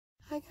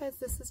Hi guys,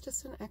 this is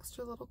just an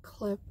extra little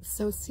clip.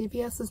 So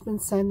CVS has been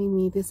sending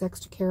me these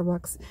extra care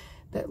bucks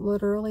that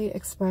literally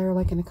expire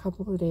like in a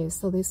couple of days.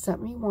 So they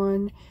sent me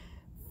one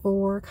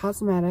for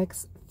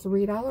cosmetics,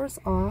 $3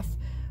 off,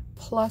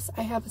 plus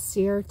I have a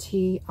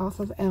CRT off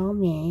of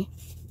addn'l.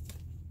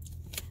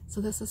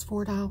 So this is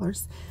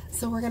 $4.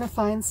 So we're gonna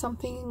find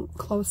something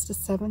close to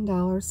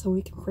 $7 so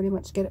we can pretty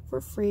much get it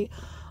for free.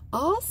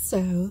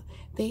 Also,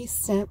 they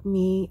sent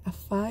me a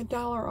 $5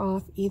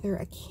 off either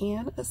a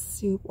can of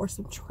soup or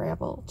some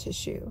travel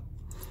tissue.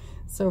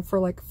 So for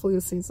like flu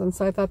season.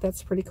 So I thought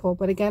that's pretty cool.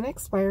 But again, it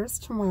expires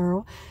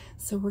tomorrow.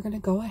 So we're going to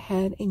go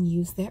ahead and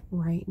use that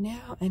right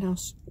now. And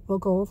we'll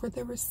go over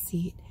the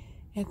receipt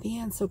at the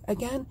end. So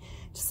again,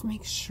 just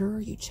make sure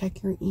you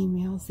check your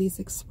emails. These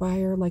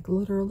expire like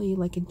literally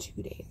like in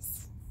 2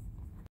 days.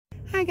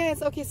 Hi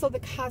guys. Okay, so the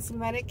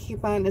cosmetic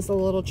coupon is a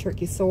little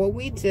tricky. So what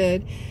we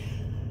did,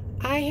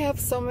 I have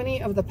so many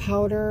of the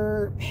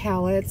powder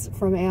palettes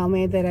from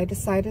addn'l that I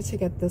decided to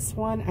get this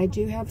one. I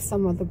do have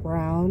some of the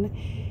brown,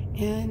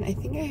 and I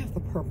think I have the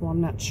purple, I'm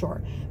not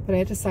sure. But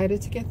I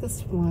decided to get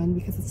this one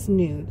because it's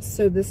nude.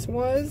 So this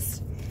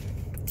was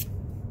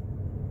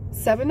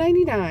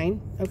 $7.99,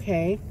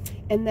 okay?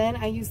 And then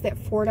I used that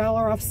 $4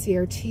 off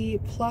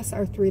CRT plus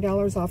our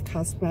 $3 off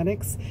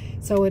cosmetics.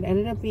 So it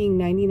ended up being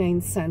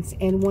 99 cents.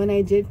 And when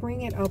I did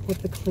ring it up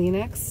with the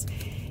Kleenex,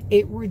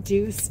 it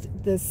reduced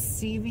the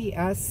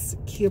CVS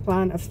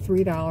coupon of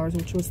 $3,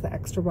 which was the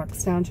extra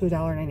bucks, down to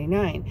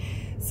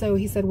 $1.99. So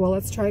he said, well,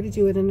 let's try to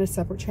do it in a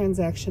separate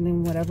transaction,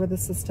 and whatever the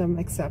system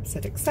accepts,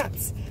 it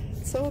accepts.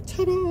 So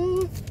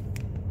ta-da!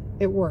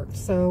 It worked.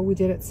 So we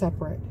did it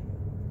separate.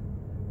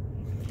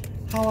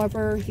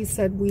 However, he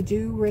said we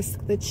do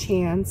risk the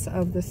chance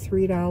of the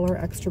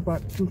 $3 extra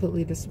buck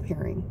completely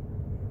disappearing.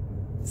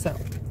 So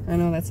I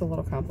know that's a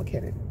little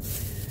complicated.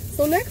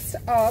 So next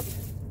up,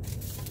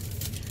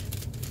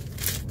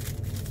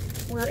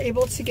 we're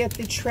able to get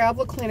the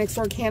travel Kleenex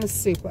or a can of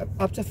soup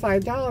up to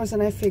 $5,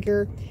 and I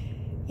figure,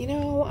 you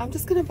know, I'm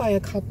just gonna buy a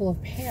couple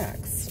of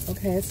packs.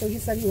 Okay, so he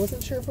said he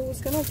wasn't sure if it was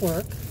gonna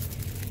work,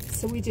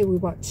 so we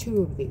bought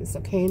 2 of these.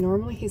 Okay,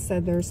 normally he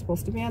said they're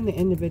supposed to be on the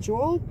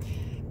individual,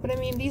 but I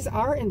mean, these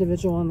are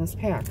individual in this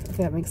pack, if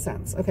that makes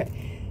sense. Okay,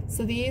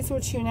 so these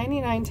were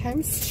 $2.99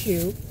 times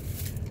 2.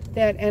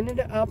 That ended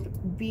up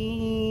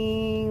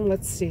being,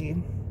 let's see,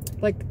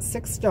 like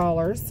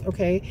 $6,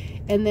 okay?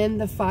 And then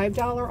the $5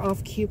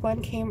 off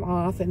coupon came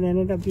off and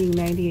ended up being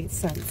 98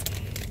 cents.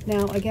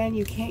 Now, again,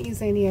 you can't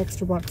use any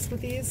extra bucks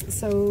with these,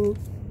 so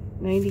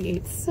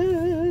 98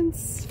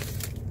 cents.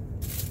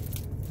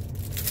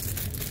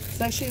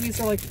 So actually,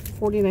 these are like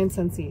 49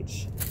 cents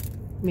each.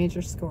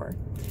 Major score.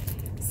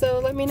 So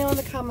let me know in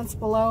the comments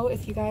below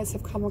if you guys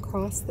have come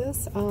across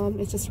this.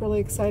 It's just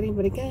really exciting,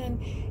 but again,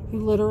 you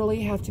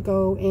literally have to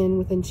go in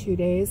within 2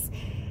 days.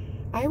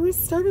 I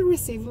started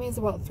receiving these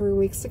about 3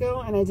 weeks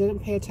ago, and I didn't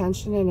pay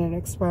attention, and it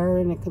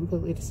expired and it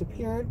completely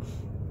disappeared.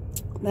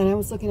 Then I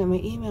was looking at my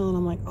email and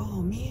I'm like,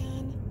 oh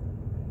man,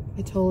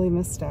 I totally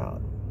missed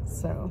out.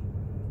 So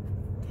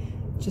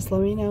just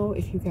let me know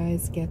if you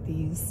guys get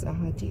these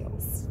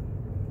deals.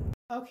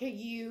 Okay,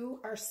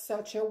 you are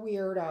such a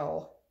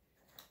weirdo.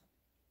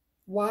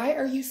 Why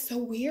are you so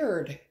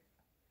weird?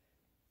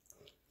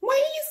 Why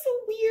are you so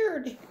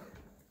weird?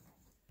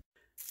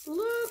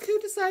 Look who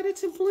decided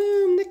to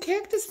bloom, the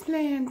cactus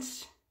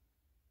plant.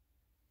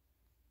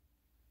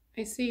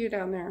 I see you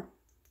down there.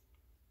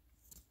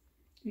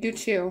 You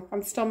too.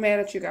 I'm still mad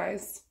at you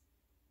guys.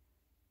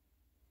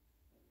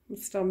 I'm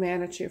still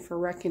mad at you for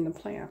wrecking the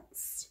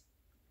plants.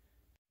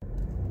 Oh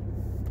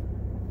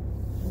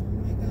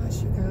my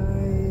gosh, you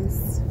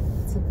guys.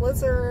 It's a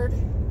blizzard.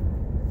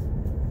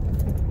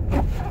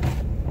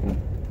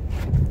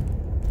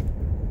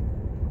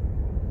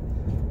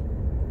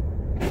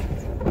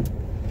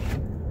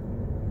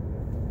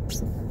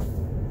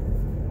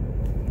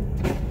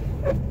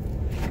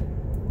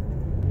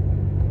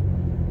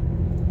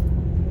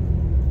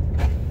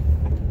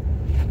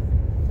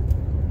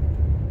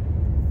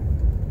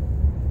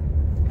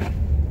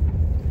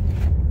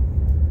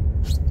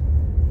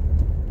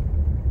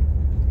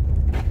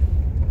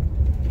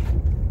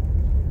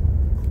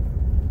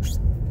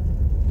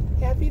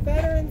 Happy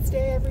Veterans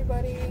Day,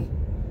 everybody.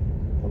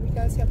 Hope you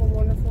guys have a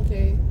wonderful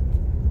day.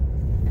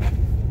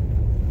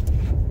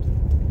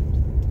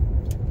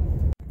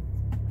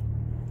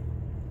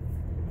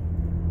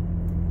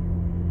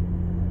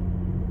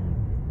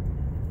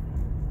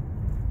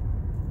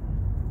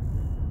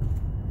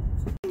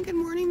 Good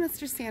morning,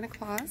 Mr. Santa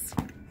Claus.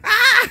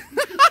 Ah!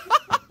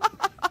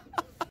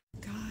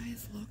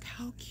 Guys, look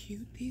how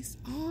cute these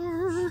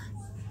are.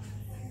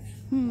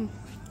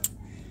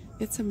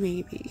 It's a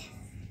maybe.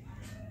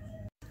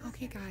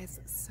 Okay guys,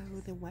 so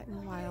the Wet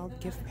n Wild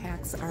gift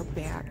packs are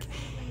back,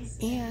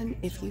 and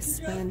if you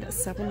spend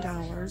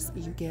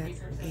 $7, you get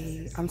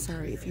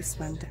if you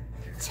spend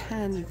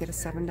 $10, you get a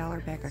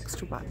 $7 back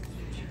extra buck.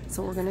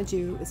 So what we're gonna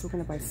do is we're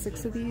gonna buy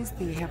 6 of these.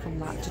 They have a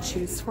lot to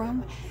choose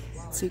from,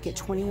 so you get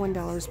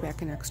 $21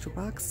 back in extra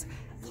bucks,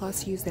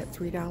 plus use that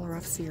 $3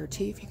 off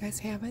CRT if you guys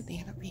have it. They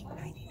end up being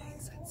 99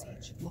 cents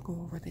each. we'll go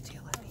over the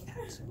deal at the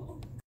end.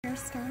 We're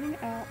starting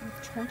out with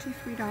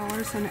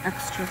 $23 in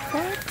extra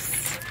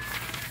books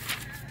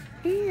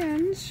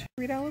and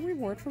 $3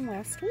 reward from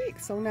last week.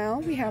 So now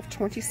we have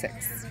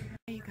 26.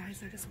 Hey you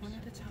guys, I just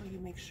wanted to tell you,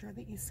 make sure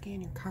that you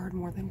scan your card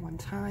more than one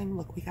time.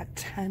 Look, we got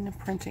 10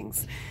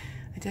 printings.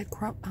 I did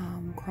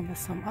crumble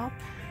some up,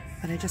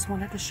 but I just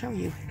wanted to show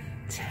you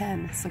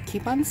 10. So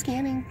keep on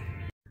scanning.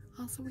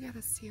 Also, we got a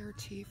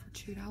CRT for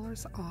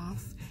 $2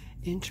 off.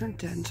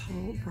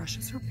 Interdental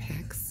brushes or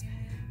picks,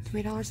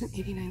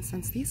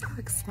 $3.89. These are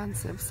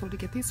expensive, so to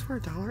get these for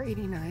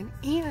 $1.89,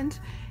 and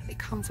it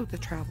comes with a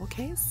travel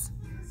case.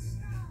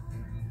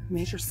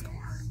 Major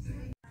score.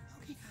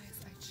 Okay guys,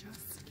 I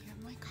just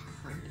scanned my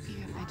card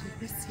and I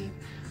did receive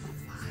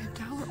a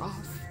 $5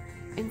 off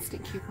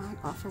instant coupon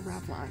off of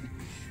Revlon.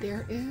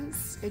 There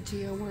is a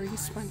deal where you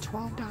spend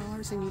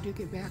 $12 and you do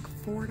get back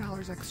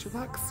 $4 extra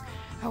bucks.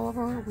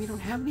 However, we don't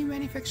have any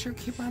manufacturer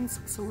coupons,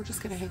 so we're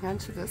just going to hang on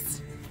to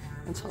this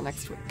until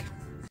next week.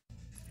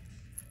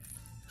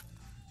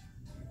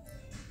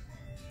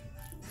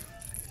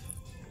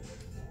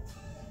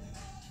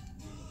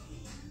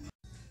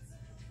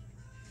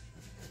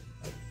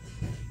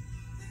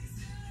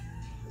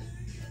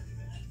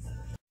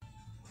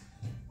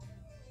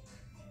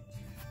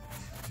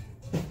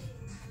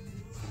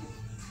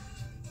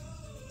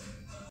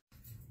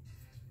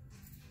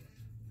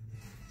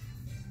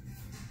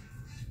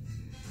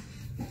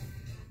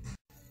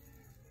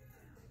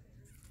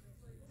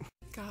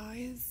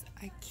 Guys,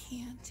 I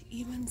can't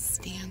even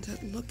stand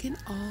it. Look at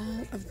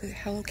all of the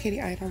Hello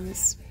Kitty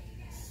items.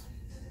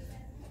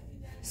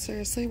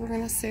 Seriously, we're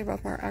going to save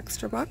up our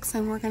extra bucks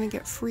and we're going to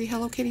get free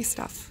Hello Kitty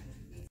stuff.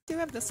 I do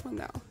have this one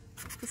though.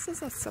 This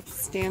is a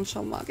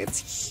substantial mug.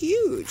 It's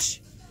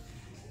huge.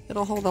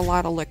 It'll hold a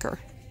lot of liquor.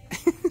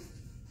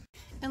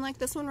 And like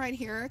this one right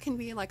here can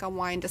be like a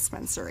wine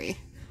dispensary.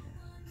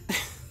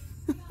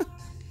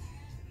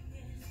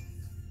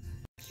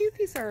 Cute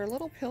these are. A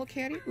little pill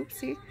caddy.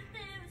 Oopsie.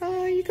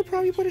 You could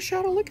probably put a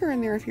shot of liquor in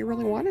there if you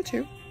really wanted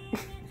to.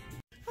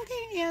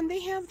 Okay, and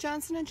they have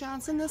Johnson &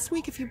 Johnson this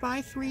week. If you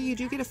buy 3, you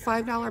do get a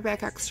 $5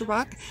 back extra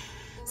buck.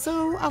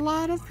 So a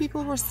lot of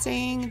people were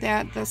saying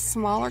that the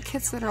smaller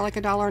kits that are like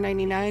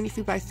 $1.99, if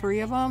you buy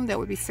 3 of them, that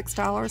would be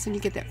 $6 and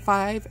you get that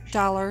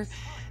 $5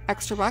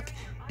 extra buck.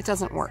 It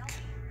doesn't work.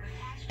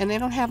 And they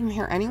don't have them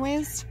here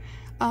anyways.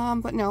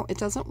 But no, it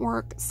doesn't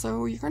work.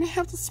 So you're going to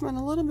have to spend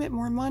a little bit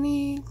more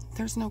money.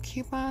 There's no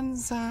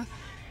coupons.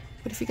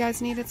 But if you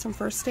guys needed some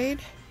first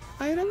aid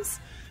items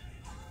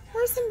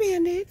or some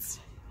band-aids,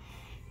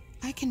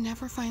 I can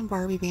never find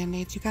Barbie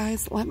band-aids. You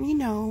guys, let me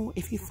know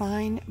if you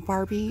find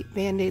Barbie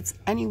band-aids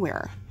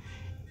anywhere.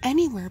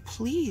 Anywhere,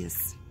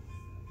 please.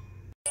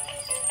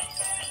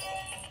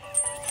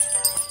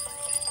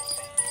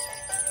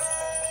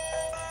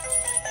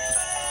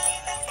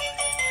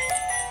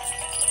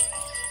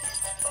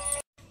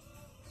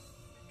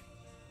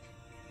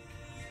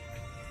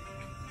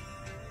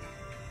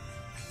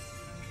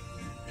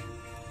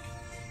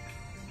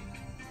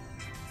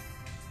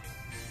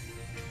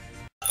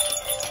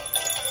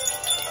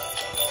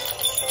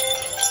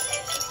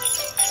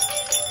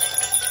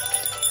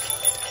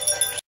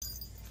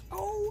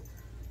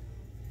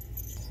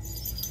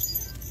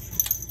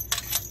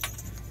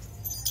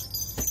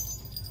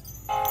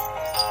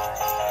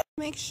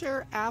 Make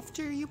sure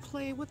after you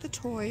play with the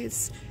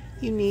toys,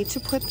 you need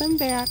to put them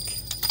back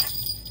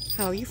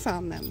how you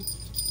found them.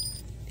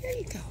 There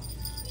you go.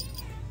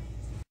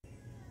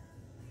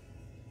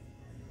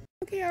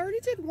 Okay, I already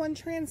did one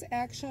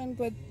transaction,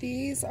 but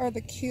these are the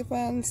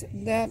coupons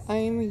that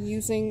I'm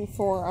using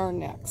for our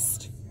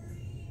next.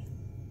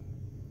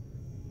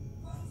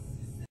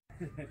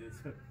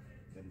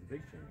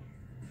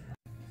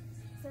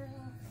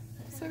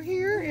 So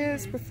here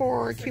is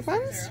before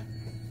coupons.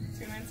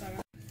 297.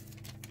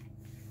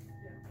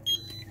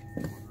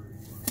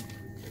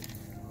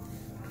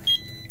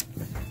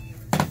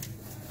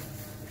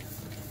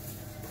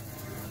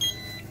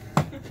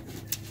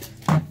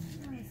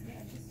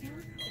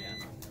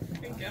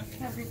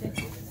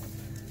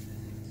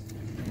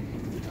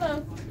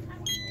 Hello.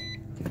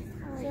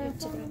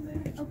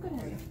 Oh, good.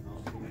 How are you?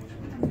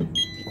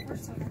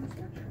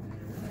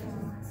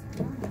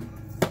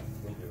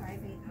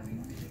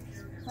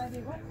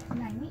 5'8" what?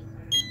 9'8".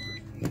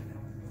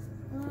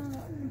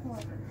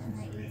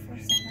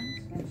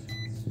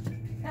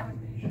 That one.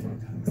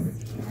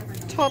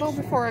 Total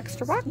before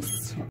extra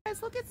bucks.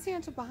 Guys, look at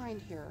Santa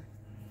behind here.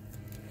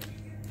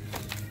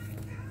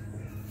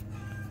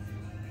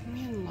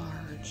 Man,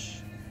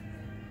 large.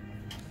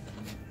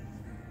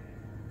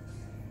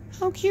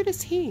 How cute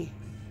is he?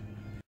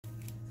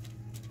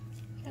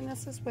 And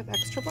this is with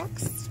extra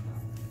bucks.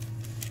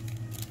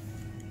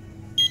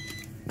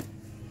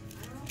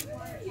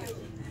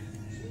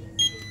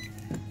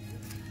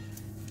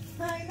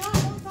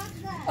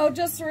 Oh,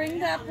 just ring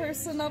that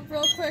person up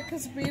real quick,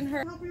 because me and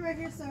her. I'll be right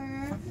here,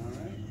 sir.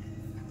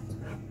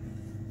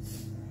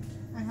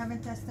 I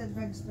haven't tested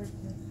registered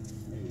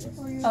yet.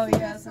 Oh,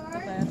 yeah, it's the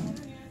bad one.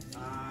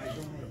 I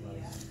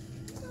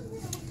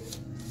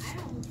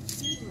don't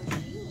see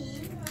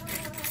machine.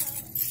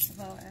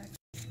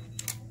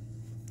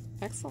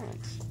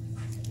 Excellent.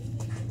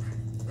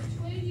 Which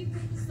way do you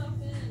put the stuff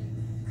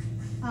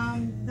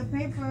in? The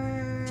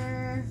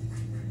paper.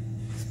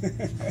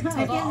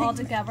 Total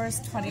altogether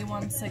is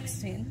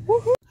 $21.16.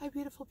 Woohoo! Hi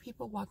beautiful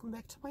people, welcome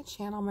back to my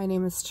channel. My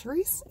name is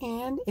Therese,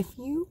 and if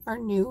you are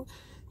new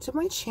to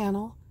my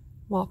channel,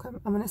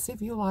 welcome. I'm going to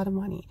save you a lot of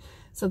money.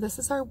 So this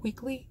is our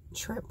weekly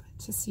trip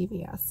to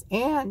CVS.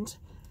 And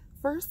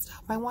first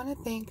up, I want to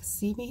thank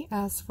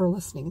CVS for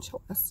listening to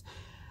us.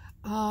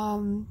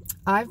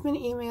 I've been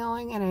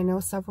emailing, and I know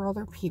several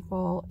other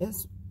people,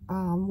 is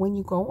when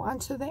you go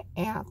onto the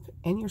app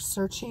and you're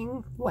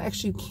searching, well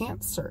actually you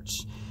can't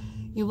search.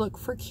 You look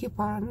for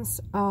coupons.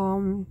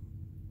 You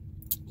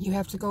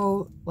have to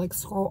go like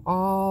scroll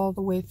all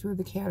the way through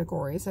the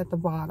categories at the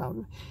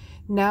bottom.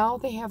 Now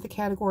they have the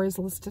categories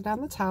listed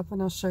on the top,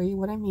 and I'll show you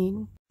what I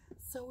mean.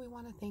 So we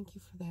want to thank you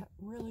for that.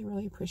 Really,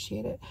 really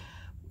appreciate it.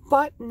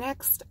 But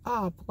next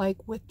up, like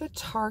with the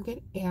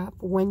Target app,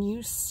 when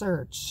you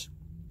search,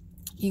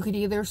 you could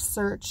either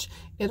search,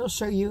 it'll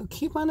show you a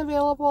coupon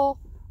available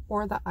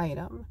or the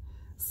item.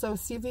 So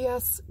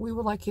CVS, we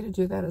would like you to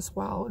do that as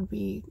well.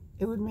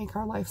 It would make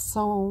our life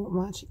so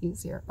much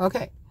easier.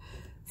 Okay,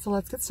 so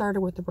let's get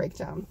started with the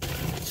breakdown.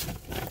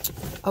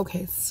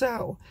 Okay,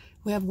 so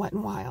we have Wet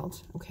n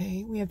Wild.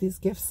 Okay, we have these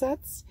gift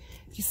sets.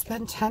 If you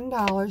spend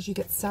 $10, you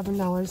get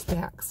 $7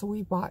 back. So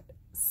we bought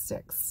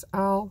 6.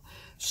 I'll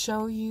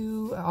show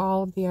you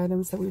all of the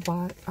items that we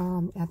bought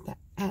at the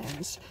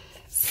end.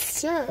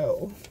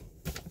 So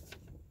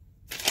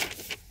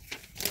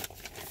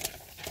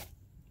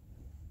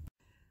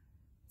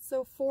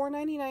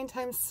 $4.99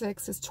 times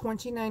 6 is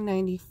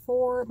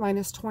 $29.94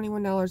 minus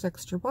 $21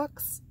 extra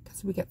bucks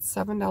because we get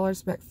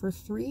 $7 back for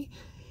 3.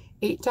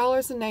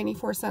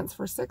 $8.94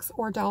 for 6,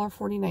 or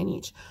 $1.49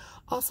 each.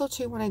 Also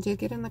too, when I did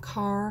get in the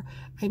car,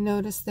 I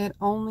noticed that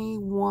only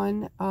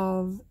one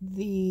of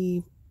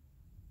the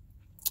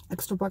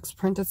extra bucks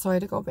printed, so I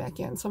had to go back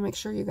in. So make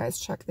sure you guys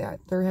check that.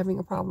 They're having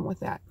a problem with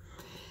that.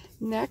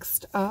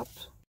 Next up,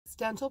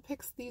 dental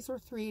picks. These were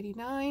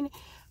 $3.89.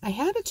 I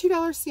had a $2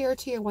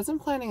 CRT. I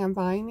wasn't planning on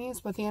buying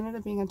these, but they ended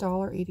up being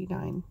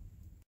 $1.89.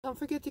 Don't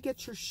forget to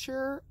get your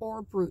Sure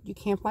or Brute. You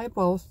can't buy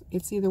both.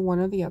 It's either one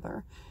or the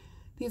other.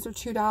 These are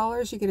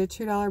 $2. You get a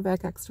 $2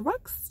 back extra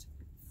bucks.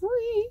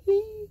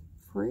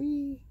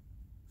 Free.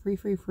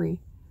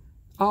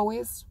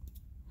 Always.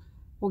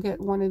 We'll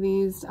get one of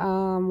these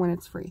when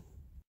it's free.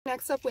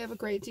 Next up, we have a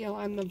great deal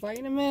on the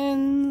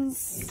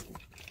vitamins.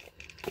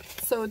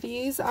 So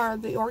these are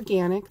the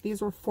organic.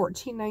 These were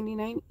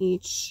 $14.99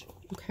 each.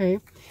 Okay.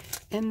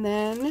 And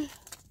then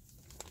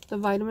the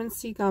vitamin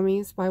C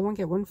gummies, buy one,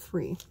 get one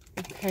free.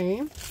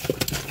 Okay.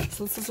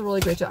 So this is a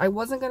really great deal. I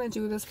wasn't going to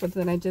do this, but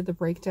then I did the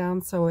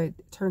breakdown, so it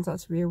turns out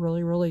to be a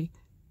really, really,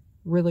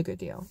 really good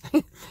deal.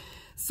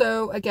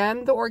 So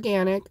again, the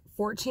organic,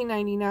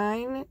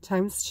 $14.99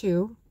 times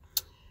 2.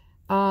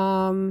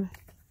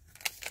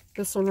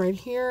 This one right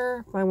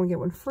here, buy one, get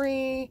one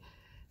free.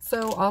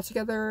 So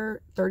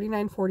altogether,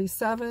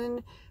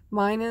 $39.47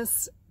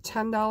 minus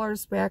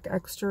 $10 back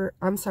extra,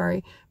 I'm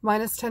sorry,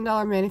 minus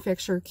 $10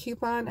 manufacturer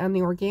coupon on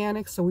the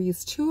organic. So we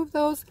used 2 of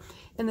those,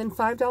 and then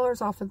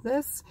 $5 off of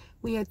this.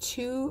 We had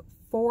 2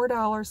 $4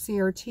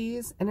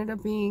 CRTs, ended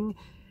up being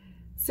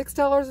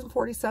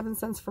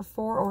 $6.47 for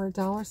 4, or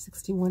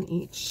 $1.61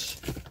 each.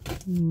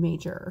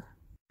 Major.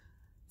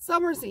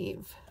 Summer's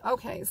Eve.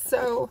 Okay,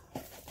 so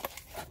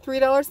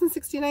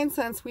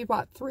 $3.69. We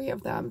bought 3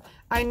 of them.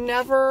 I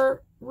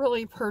never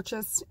really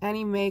purchased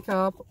any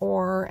makeup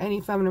or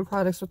any feminine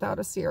products without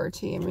a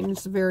CRT. I mean,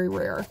 it's very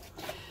rare.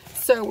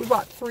 So we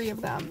bought 3 of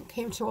them.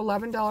 Came to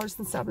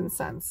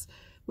 $11.07.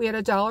 We had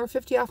a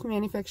 $1.50 off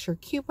manufacturer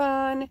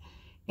coupon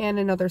and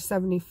another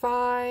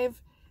 $75.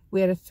 We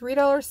had a $3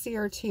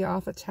 CRT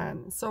off of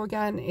 10. So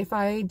again, if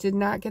I did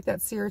not get that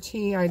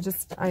CRT,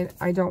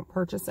 I don't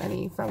purchase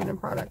any feminine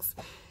products.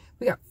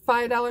 We got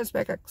 $5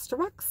 back extra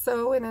bucks,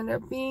 so it ended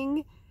up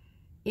being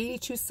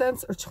 82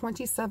 cents or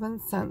 27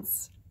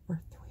 cents for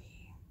 3.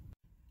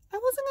 I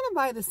wasn't going to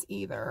buy this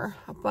either,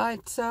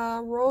 but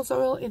rose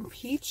oil and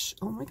peach,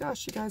 oh my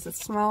gosh, you guys, it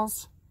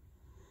smells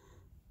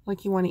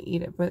like you want to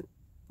eat it, but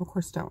of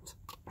course don't.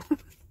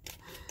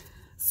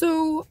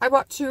 So I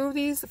bought 2 of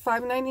these,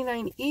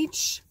 $5.99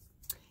 each,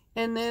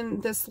 and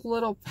then this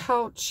little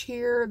pouch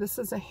here, this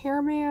is a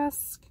hair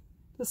mask.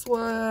 This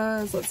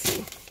was, let's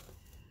see,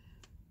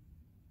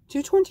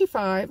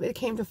 $2.25. It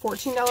came to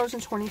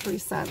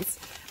 $14.23.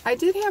 I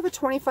did have a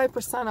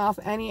 25% off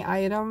any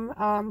item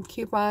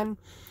coupon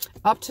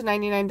up to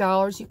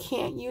 $99. You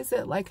can't use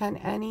it like on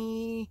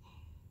any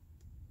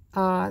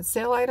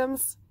sale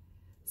items.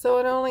 So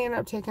it only ended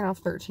up taking off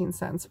 13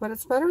 cents, but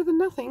it's better than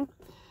nothing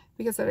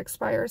because it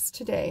expires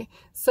today.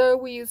 So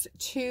we used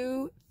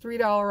 2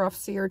 $3 off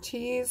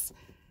CRTs,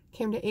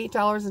 came to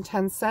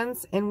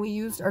 $8.10, and we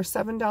used our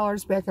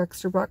 $7 back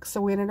extra bucks,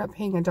 so we ended up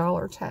paying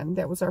 $1.10.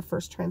 That was our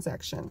first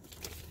transaction.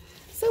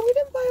 So we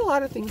didn't buy a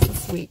lot of things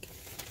this week.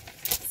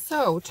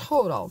 So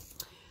total,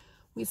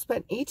 we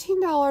spent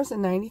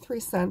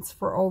 $18.93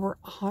 for over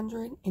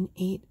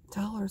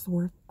 $108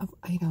 worth of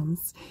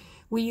items.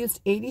 We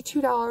used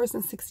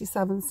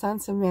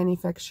 $82.67 in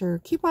manufacturer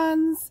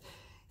coupons,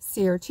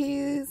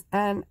 CRTs,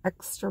 and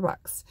extra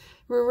bucks.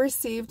 We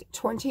received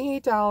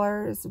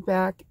 $28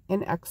 back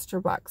in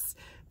extra bucks.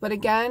 But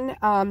again,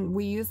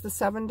 we used the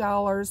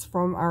 $7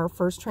 from our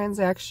first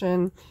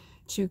transaction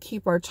to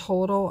keep our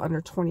total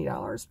under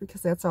 $20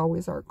 because that's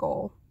always our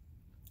goal.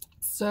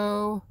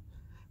 So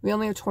we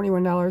only have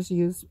 $21 to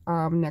use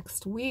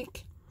next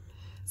week.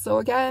 So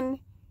again,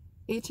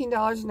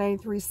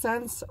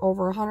 $18.93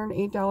 over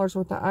 $108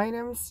 worth of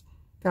items.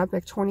 Got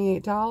back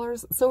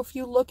 $28. So if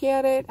you look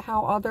at it,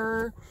 how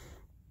other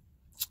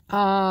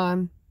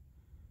coupon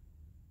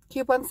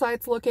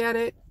sites look at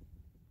it,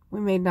 we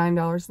made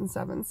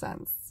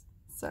 $9.07.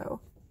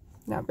 So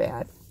not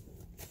bad.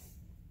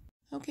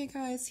 Okay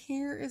guys,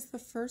 here is the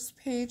first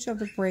page of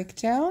the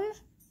breakdown.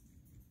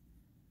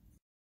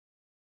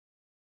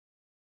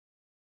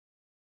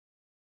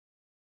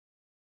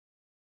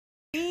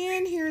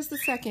 And here's the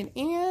second,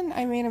 and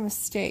I made a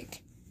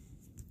mistake.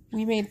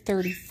 We made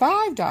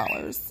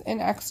 $35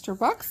 in extra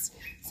bucks.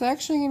 So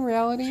actually in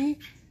reality,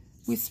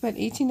 we spent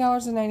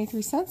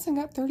 $18.93 and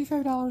got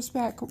 $35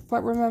 back.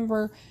 But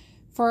remember,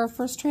 for our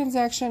first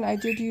transaction, I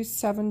did use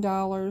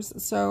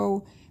 $7.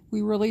 So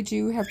we really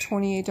do have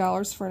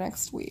 $28 for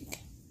next week.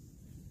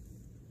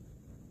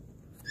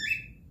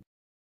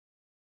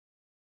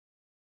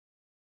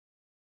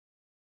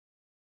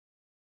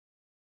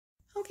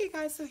 Okay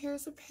guys, so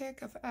here's a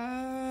pic of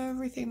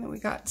everything that we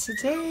got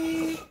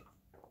today.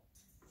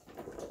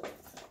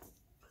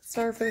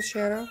 Sorry for the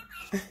shadow.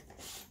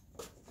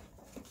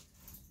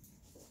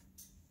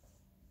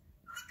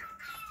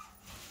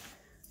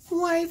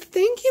 Why,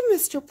 thank you,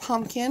 Mr.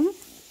 Pumpkin.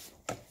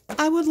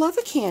 I would love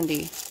a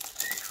candy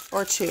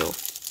or two.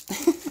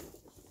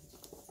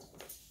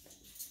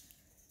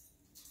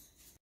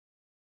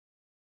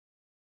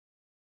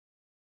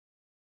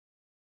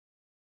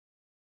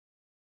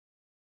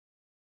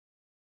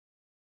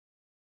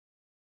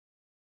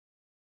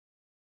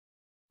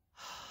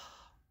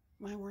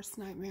 My worst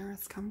nightmare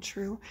has come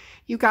true.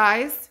 You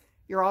guys,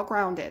 you're all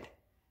grounded.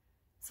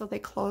 So they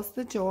closed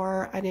the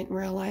door. I didn't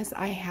realize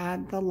I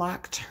had the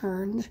lock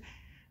turned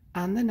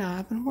on the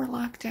knob and we're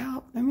locked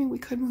out. I mean, we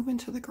could move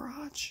into the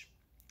garage.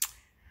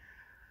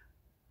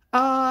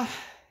 I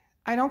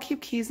don't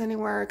keep keys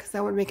anywhere because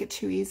that would make it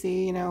too easy,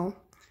 you know,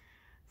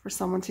 for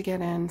someone to get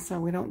in. So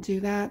we don't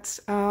do that.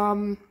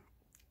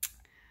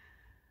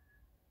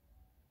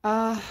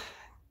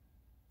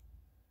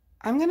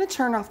 I'm going to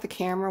turn off the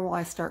camera while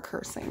I start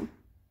cursing.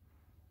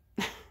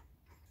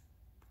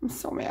 I'm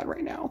so mad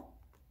right now.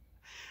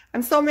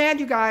 I'm so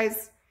mad, you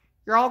guys.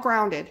 You're all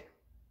grounded.